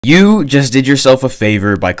You just did yourself a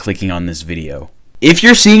favor by clicking on this video. If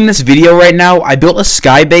you're seeing this video right now, I built a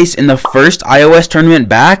skybase in the first iOS tournament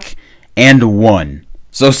back and won.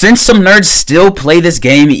 So since some nerds still play this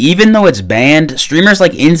game even though it's banned, streamers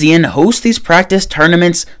like Inzian host these practice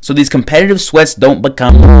tournaments so these competitive sweats don't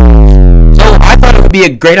become... So I thought it would be a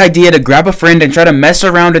great idea to grab a friend and try to mess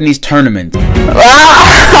around in these tournaments.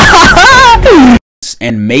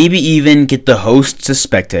 And maybe even get the host to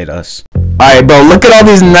spectate us. Alright, bro, look at all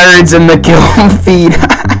these nerds in the kill feed.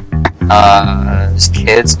 This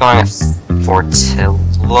kid's going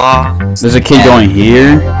Fortilla. There's a kid going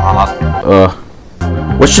here.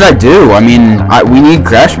 What should I do? I mean, we need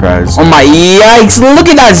crash pads. Oh my, yikes, look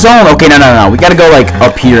at that zone. Okay, no. We gotta go, like,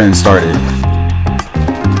 up here and start it.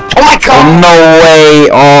 Oh my god! Oh, no way.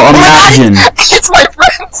 Oh, imagine. It's my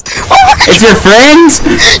friends! Oh my It's your friends?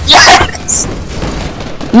 Yes!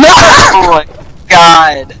 No! Oh my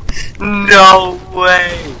god! No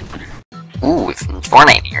way! Ooh,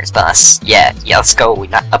 Fortnite here's us. Yeah, let's go. We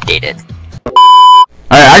got updated. Alright,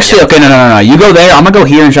 actually, okay, no. You go there. I'm gonna go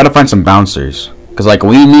here and try to find some bouncers. Because, like,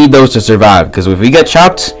 we need those to survive. Because if we get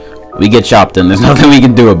chopped, we get chopped, and there's nothing we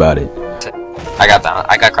can do about it. I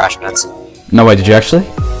got crash pads. No way, did you actually?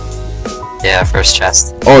 Yeah, first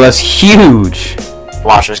chest. Oh, that's huge.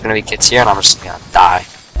 Watch, there's gonna be kids here, and I'm just gonna die.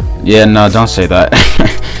 Yeah, no, don't say that.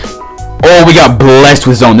 Oh, we got blessed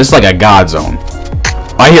with zone. This is like a god zone.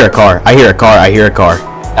 I hear a car.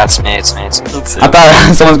 That's me, it's me. I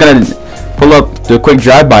thought someone's gonna pull up, do a quick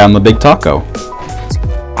drive-by on the big taco.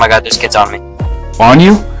 Oh my god, there's kids on me. On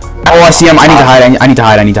you? Oh, I see him. I need to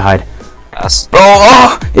hide. Yes.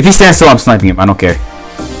 Oh, if he stands still, I'm sniping him. I don't care.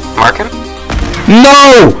 Mark him?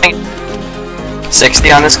 No!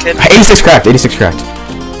 60 on this kid? 86 cracked.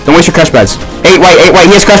 Don't waste your crash pads. 8 white.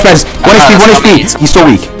 He has crash pads. 1 HP. He's still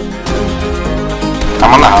weak.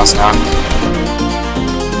 I'm on the house now.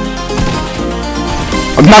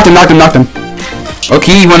 Oh, knocked him.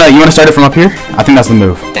 Okay, you wanna start it from up here? I think that's the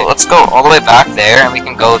move. Okay, let's go all the way back there, and we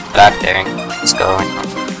can go back there. Let's go.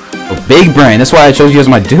 Oh, big brain. That's why I chose you as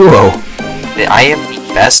my duo. I am the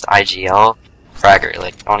best IGL fragger.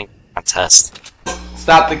 Like, don't even contest.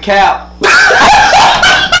 Stop the cap! Stop the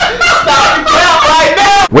cap right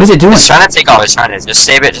now! What is it doing? It's trying to take off. It's trying to just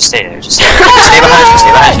stay there. Just stay there. Stay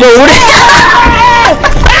behind. Yo, what is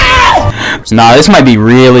Nah, this might be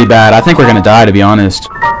really bad. I think we're gonna die, to be honest.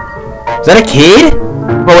 Is that a kid?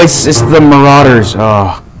 Oh, it's the Marauders.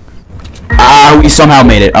 Oh. We somehow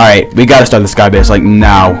made it. Alright, we gotta start the skybase, like,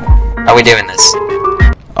 now. How are we doing this?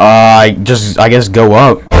 I guess go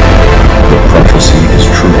up. The prophecy is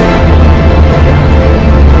true.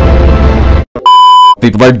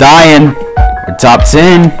 People are dying. We're top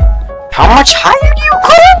 10. How much higher do you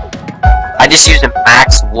go? I just used a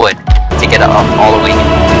max wood to get up all the way.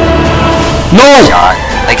 No!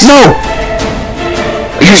 Like, no!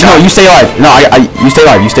 You stay alive. No, you stay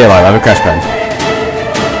alive. I have a crash pad.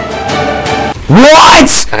 What?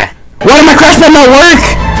 Okay. Why did my crash pad not work?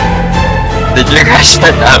 Did your crash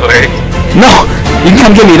pad not work? No! You can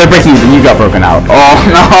come get me. They're breaking you. You got broken out. Oh,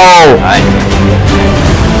 no!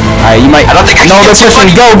 Alright, you might... I don't think I can they're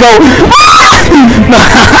pushing. Go!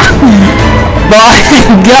 No!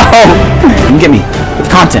 Go! You can get me.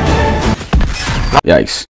 With content.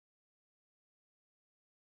 Yikes.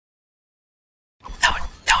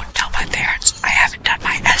 Don't tell my parents. I haven't done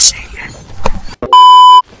my essay yet.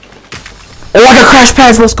 Oh, I got crash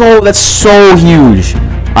pads. Let's go. That's so huge.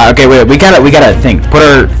 Okay, wait. We gotta think. Put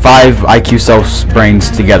our 5 IQ self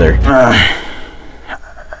brains together.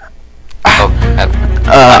 Okay.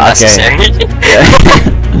 I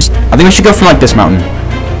think we should go from like this mountain.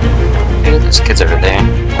 Hey, there's kids over there.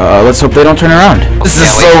 Let's hope they don't turn around. This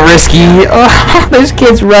is so risky. There's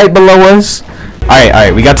kids right below us.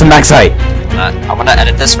 Alright. We got to max height. I'm gonna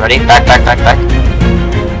edit this. Ready? Back.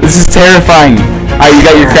 This is terrifying. Alright, you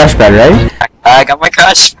got your crash pad, right? I got my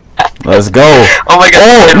crash pad. Let's go. Oh my god.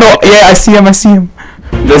 Oh, no. Yeah, I see him.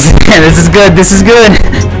 This is good.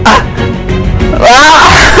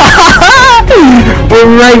 We're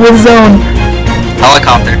right with zone.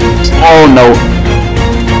 Helicopter. Oh no.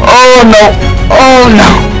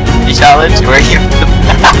 You challenge? Where are you?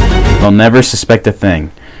 They'll never suspect a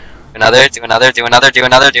thing. Do another. Rin.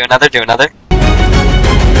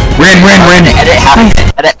 Edit half of it.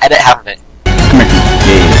 Edit half of it. Come here.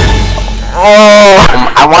 Yeah. Oh.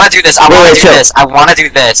 I want to do this. I want to do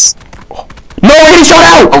this. No, we're getting shot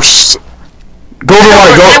out. Oh shit. Go over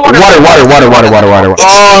water.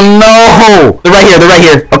 Oh no. They're right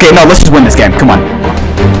here. Okay, no, let's just win this game. Come on.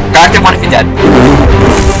 Crack him one if you're dead.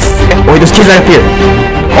 Oh, wait, there's kids right up here.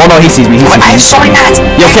 Oh no, he sees me. I'm sorry, Matt.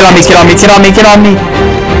 Yo, get on me.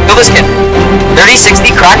 Go. Kill this kid. 30,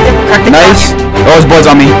 60, cracked it. Nice. Oh, his boy's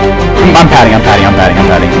on me. I'm padding.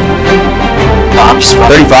 No, I'm just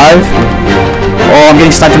running. 35. Oh, I'm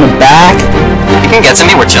getting sniped in the back. You can get to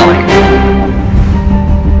me, we're chilling.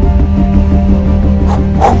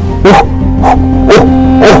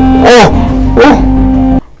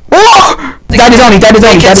 He died his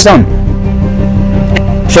own.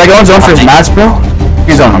 Should I go in zone for his mats, bro?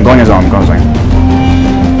 His zone. I'm going in zone. Bro,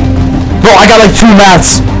 I got like 2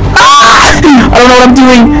 mats. Ah! I don't know what I'm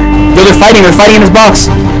doing. Yo, they're fighting in his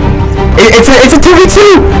box. It's a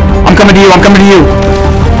 2v2. I'm coming to you.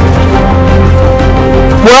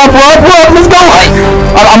 We're up. Let's go.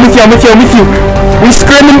 I'm with you. We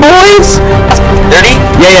scrimming, boys. 30?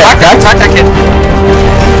 Yeah. Crack that kid.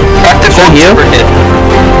 Crack the gold super kid.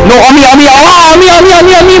 No, on me. I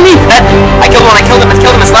killed him.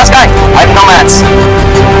 It's the last guy. I have no mats.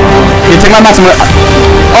 You take my mats.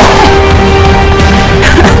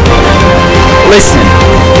 Listen,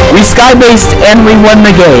 we skybased and we won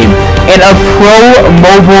the game in a pro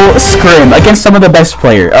mobile scrim against some of the best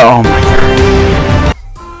players. Oh my god.